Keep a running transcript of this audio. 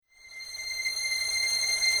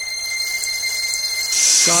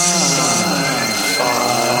My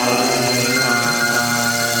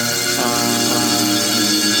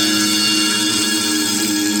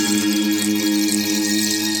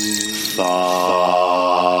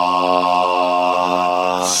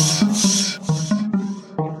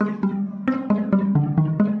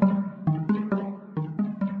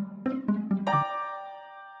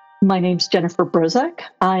name's Jennifer Brozek.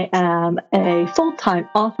 I am a full-time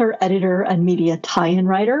author, editor, and media tie-in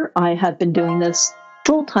writer. I have been doing this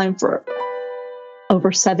full-time for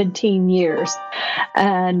over 17 years.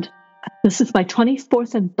 And this is my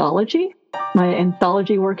 24th anthology. My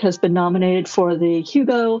anthology work has been nominated for the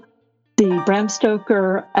Hugo, the Bram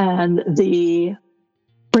Stoker, and the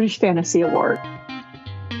British Fantasy Award.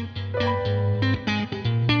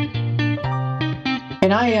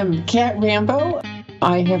 And I am Kat Rambo.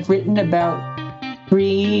 I have written about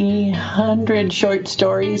 300 short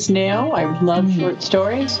stories now. I love short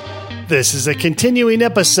stories. This is a continuing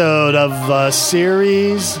episode of a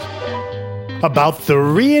series about the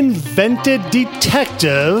Reinvented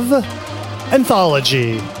Detective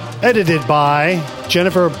anthology, edited by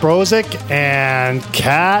Jennifer Brozek and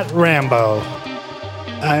Kat Rambo.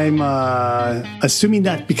 I'm assuming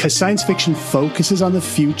that because science fiction focuses on the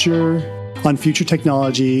future, on future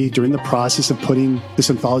technology during the process of putting this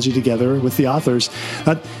anthology together with the authors,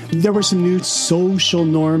 there were some new social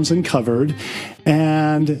norms uncovered,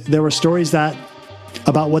 and there were stories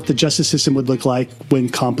about what the justice system would look like when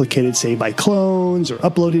complicated, say, by clones or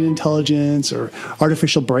uploading intelligence or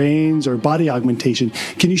artificial brains or body augmentation.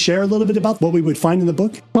 Can you share a little bit about what we would find in the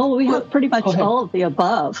book? Well, we have pretty much all of the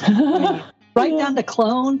above. Right down to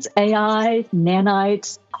clones, AI,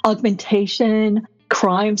 nanites, augmentation,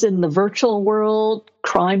 crimes in the virtual world,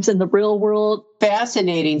 crimes in the real world.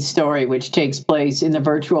 Fascinating story which takes place in the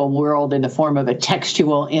virtual world in the form of a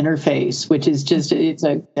textual interface, which is just, it's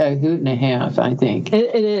a hoot and a half, I think.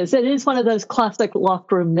 It is. It is one of those classic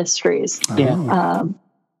locked room mysteries. Yeah.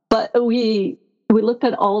 But we looked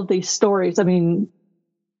at all of these stories, and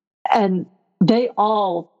they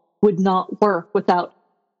all would not work without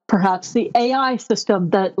perhaps the AI system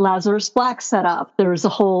that Lazarus Black set up. There was a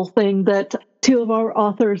whole thing that two of our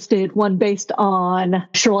authors did, one based on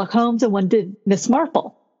Sherlock Holmes and one did Miss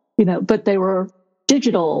Marple, but they were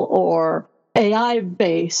digital or AI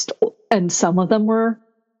based, and some of them were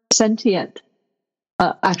sentient.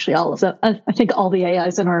 Actually, all of them. I think all the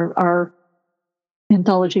AIs in our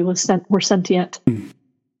anthology were sentient.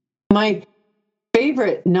 My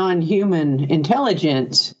favorite non-human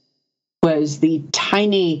intelligence was the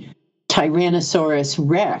tiny Tyrannosaurus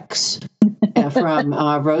Rex from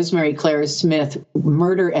Rosemary Claire Smith,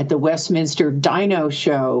 Murder at the Westminster Dino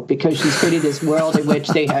Show, because she's created this world in which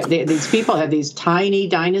these people have these tiny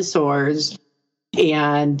dinosaurs.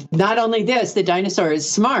 And not only this, the dinosaur is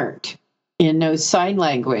smart and knows sign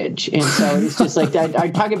language. And so it's just like that.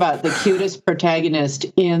 I talk about the cutest protagonist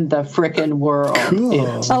in the frickin' world.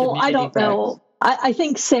 Cool. I don't know. I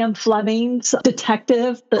think Sam Fleming's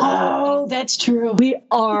detective. That's true. We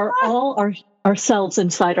are all ourselves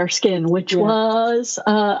inside our skin, which was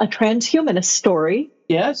a transhumanist story.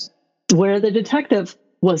 Yes. Where the detective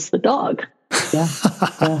was the dog. Yeah.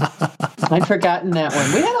 I'd forgotten that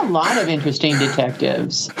one. We had a lot of interesting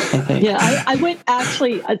detectives, I think. Yeah, I went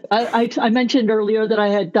actually, I mentioned earlier that I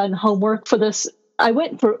had done homework for this. I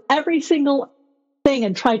went for every single thing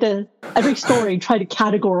and every story and tried to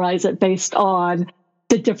categorize it based on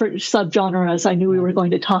the different subgenres I knew we were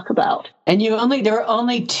going to talk about. And there were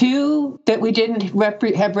only two that we didn't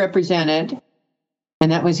have represented,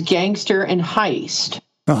 and that was gangster and heist.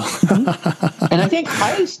 Oh. And I think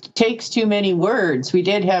heist takes too many words. We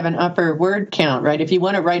did have an upper word count, right? If you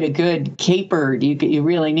want to write a good caper, you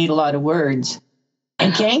really need a lot of words.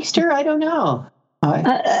 And gangster, I don't know.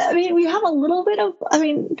 We have a little bit of,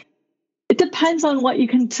 it depends on what you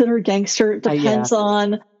consider gangster. It depends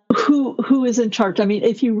on who is in charge.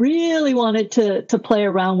 If you really wanted to play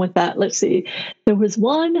around with that, let's see. There was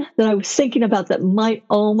one that I was thinking about that might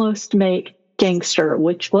almost make gangster,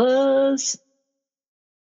 which was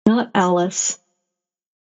not Alice.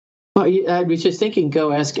 Well, I was just thinking,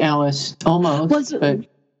 go ask Alice. Almost. Was it?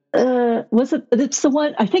 It's the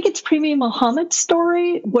one. I think it's Premium Muhammad's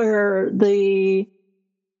story where the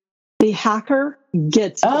hacker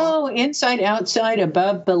gets inside, outside,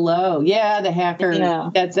 above, below. Yeah, the hacker. Yeah.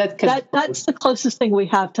 That's the closest thing we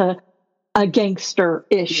have to a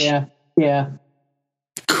gangster-ish. Yeah.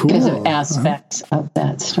 Cool. Because of aspects of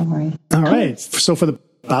that story. All right. So for the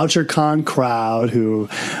Boucher Con crowd who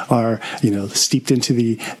are, steeped into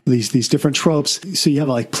these different tropes, so you have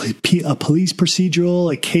like a police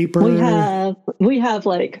procedural, a caper. We have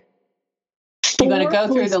like You want to go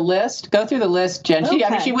through the list? Go through the list, Jen.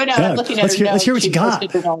 Okay. She went out looking at her notes. Let's hear what you got.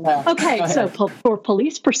 Okay, so for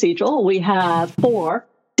police procedural, we have 4,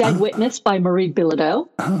 Dead Witness by Marie Bilodeau,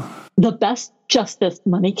 The Best Justice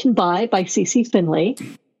Money Can Buy by C.C. Finley,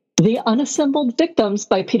 The Unassembled Victims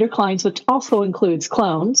by Peter Clines, which also includes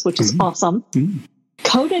clones, which is awesome.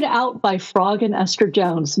 Coded Out by Frog and Esther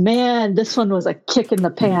Jones. Man, this one was a kick in the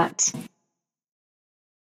pants.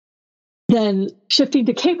 Then shifting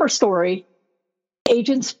to Caper Story,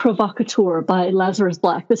 Agents Provocateur by Lazarus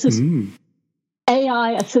Black. This is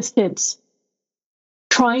AI assistants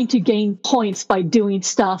trying to gain points by doing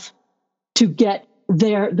stuff to get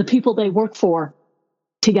the people they work for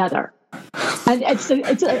together. And it's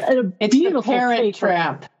a beautiful Parent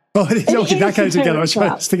Trap. Oh, it is. Okay, that kind of together. I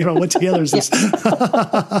was thinking about what together is this.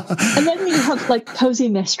 And then we have like cozy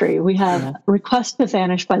mystery. We have Request to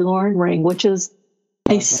Vanish by Lauren Ring, which is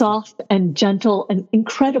a soft and gentle and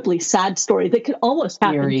incredibly sad story that could almost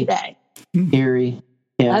happen today. Eerie.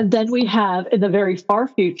 Yeah. And then we have, in the very far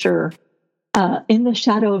future, In the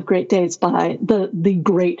Shadow of Great Days by the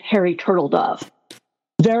great Harry Turtledove.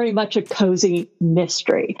 Very much a cozy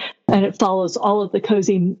mystery. And it follows all of the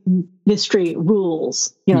cozy mystery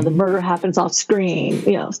rules. You know, the murder happens off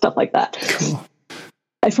screen, stuff like that. Cool.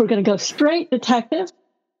 If we're going to go straight detective,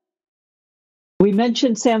 we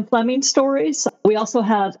mentioned Sam Fleming's stories. We also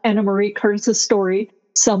have Anna Marie Curtis's story,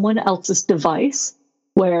 Someone Else's Device,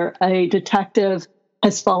 where a detective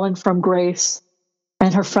has fallen from grace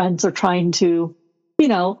and her friends are trying to,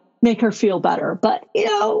 make her feel better. But,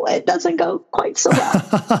 it doesn't go quite so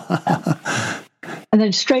well. And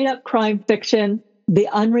then straight up crime fiction, The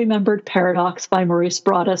Unremembered Paradox by Maurice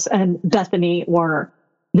Broaddus and Bethany Warner.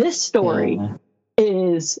 This story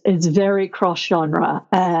is very cross-genre,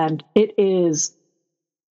 and it is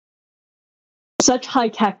such high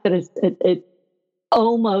tech that it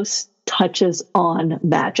almost touches on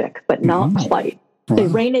magic, but not quite. They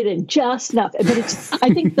rein it in just enough. But it's,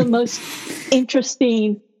 I think, the most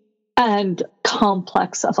interesting and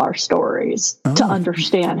complex of our stories to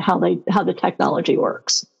understand how the technology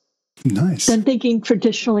works. Nice. Then thinking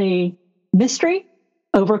traditionally mystery,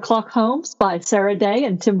 Overclock Holmes by Sarah Day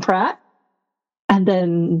and Tim Pratt. And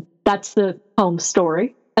then that's the Holmes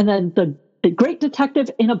story. And then the Great Detective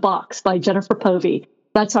in a Box by Jennifer Povey.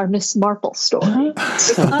 That's our Miss Marple story.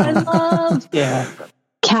 I love.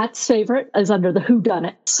 Kat's favorite is under the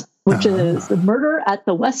Whodunits, which is the murder at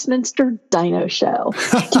the Westminster Dino Show.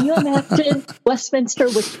 Can you imagine Westminster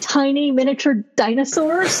with tiny miniature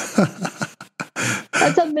dinosaurs?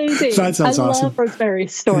 That's amazing. That sounds awesome. I love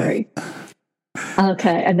Rosemary's story.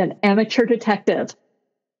 Okay, and then Amateur Detective.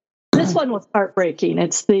 This one was heartbreaking.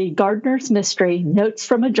 It's The Gardener's Mystery, Notes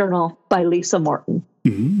from a Journal by Lisa Morton.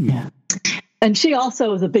 And she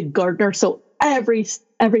also is a big gardener, so every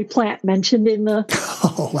plant mentioned in the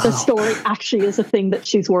story actually is a thing that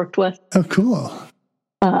she's worked with. Oh, cool.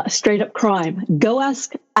 Straight up crime. Go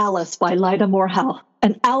Ask Alice by Lyda Morehouse.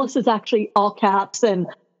 And Alice is actually all caps and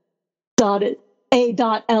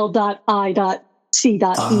A.L.I.C.E.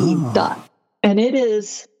 And it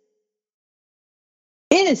is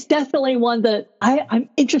definitely one that I'm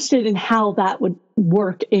interested in how that would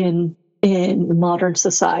work in modern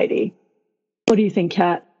society. What do you think,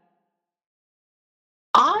 Kat?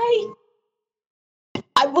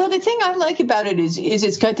 Well, the thing I like about it is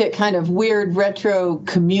it's got that kind of weird retro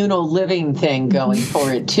communal living thing going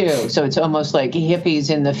for it too. So it's almost like hippies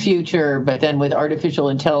in the future, but then with artificial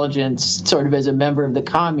intelligence sort of as a member of the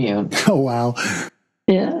commune. Oh, wow.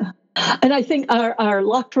 Yeah. And I think our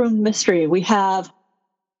locked room mystery, we have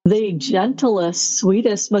the gentlest,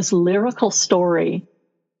 sweetest, most lyrical story,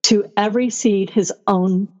 To Every Seed His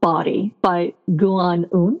Own Body by Guan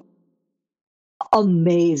Un.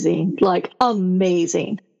 Amazing.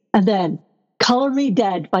 And then Color Me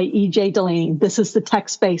Dead by E.J. Delaney. This is the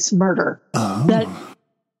text-based murder that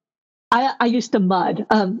I used to mud.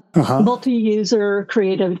 Multi-user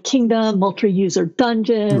Creative Kingdom, multi-user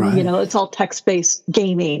Dungeon. Right. It's all text-based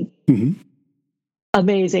gaming.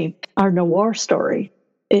 Amazing. Our noir story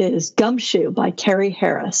is Gumshoe by Carrie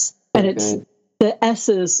Harris, and it's the S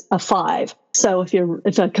is a 5. So if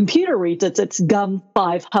a computer reads it, it's Gum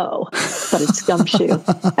 5 Ho, but it's Gumshoe.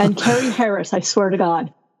 And Carrie Harris, I swear to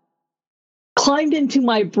God, climbed into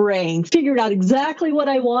my brain, figured out exactly what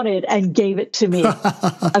I wanted, and gave it to me.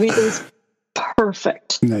 I mean, it was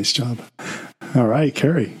perfect. Nice job. All right,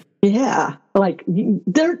 Carrie. Yeah,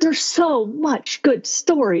 there's so much good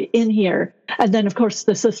story in here. And then, of course,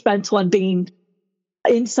 the suspense one being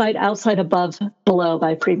Inside, Outside, Above, Below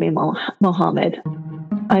by Premi Mohammed.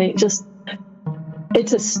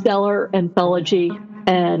 It's a stellar anthology.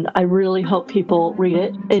 And I really hope people read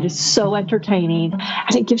it. It is so entertaining,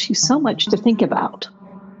 and it gives you so much to think about.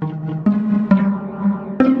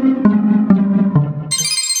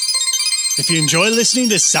 If you enjoy listening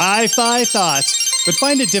to Sci-Fi Thoughts, but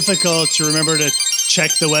find it difficult to remember to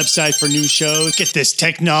check the website for new shows, get this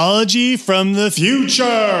technology from the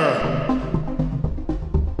future.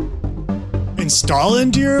 Install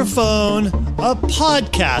into your phone a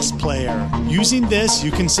podcast player. Using this,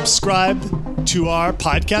 you can subscribe to our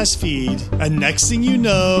podcast feed, and next thing you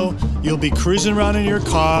know, you'll be cruising around in your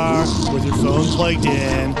car with your phone plugged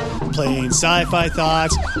in, playing Sci-Fi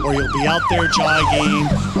Thoughts, or you'll be out there jogging,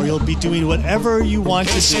 or you'll be doing whatever you want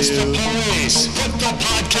to do. Police, put the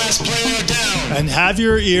podcast player down. And have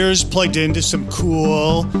your ears plugged into some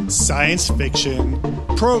cool science fiction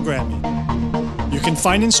programming. You can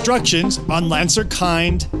find instructions on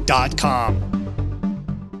lancerkind.com.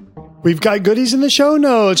 We've got goodies in the show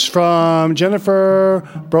notes from Jennifer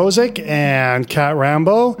Brozick and Kat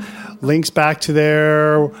Rambo. Links back to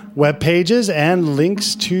their web pages and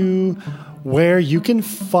links to where you can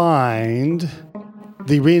find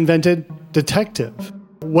the Reinvented Detective.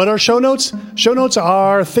 What are show notes? Show notes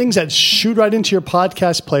are things that shoot right into your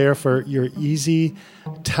podcast player for your easy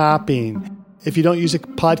tapping. If you don't use a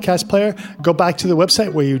podcast player, go back to the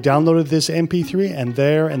website where you downloaded this MP3, and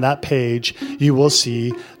there in that page, you will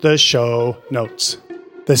see the show notes.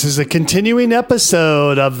 This is a continuing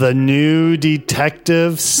episode of the new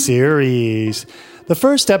detective series. The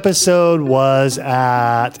first episode was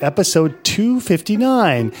at episode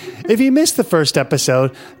 259. If you missed the first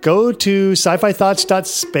episode, go to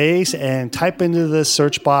sci-fi-thoughts.space and type into the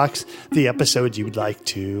search box the episode you would like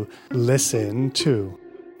to listen to,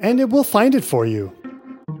 and it will find it for you.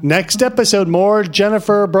 Next episode, more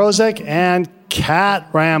Jennifer Brozick and Kat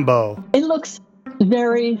Rambo. It looks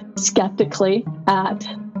very skeptically at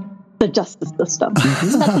the justice system.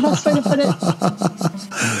 Is that the best way to put it?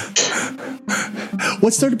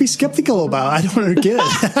 What's there to be skeptical about? I don't get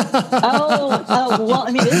it. Well,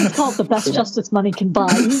 I mean, it is called the best justice money can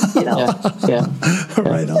buy. You know. Yeah.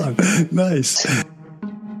 Right on. Nice.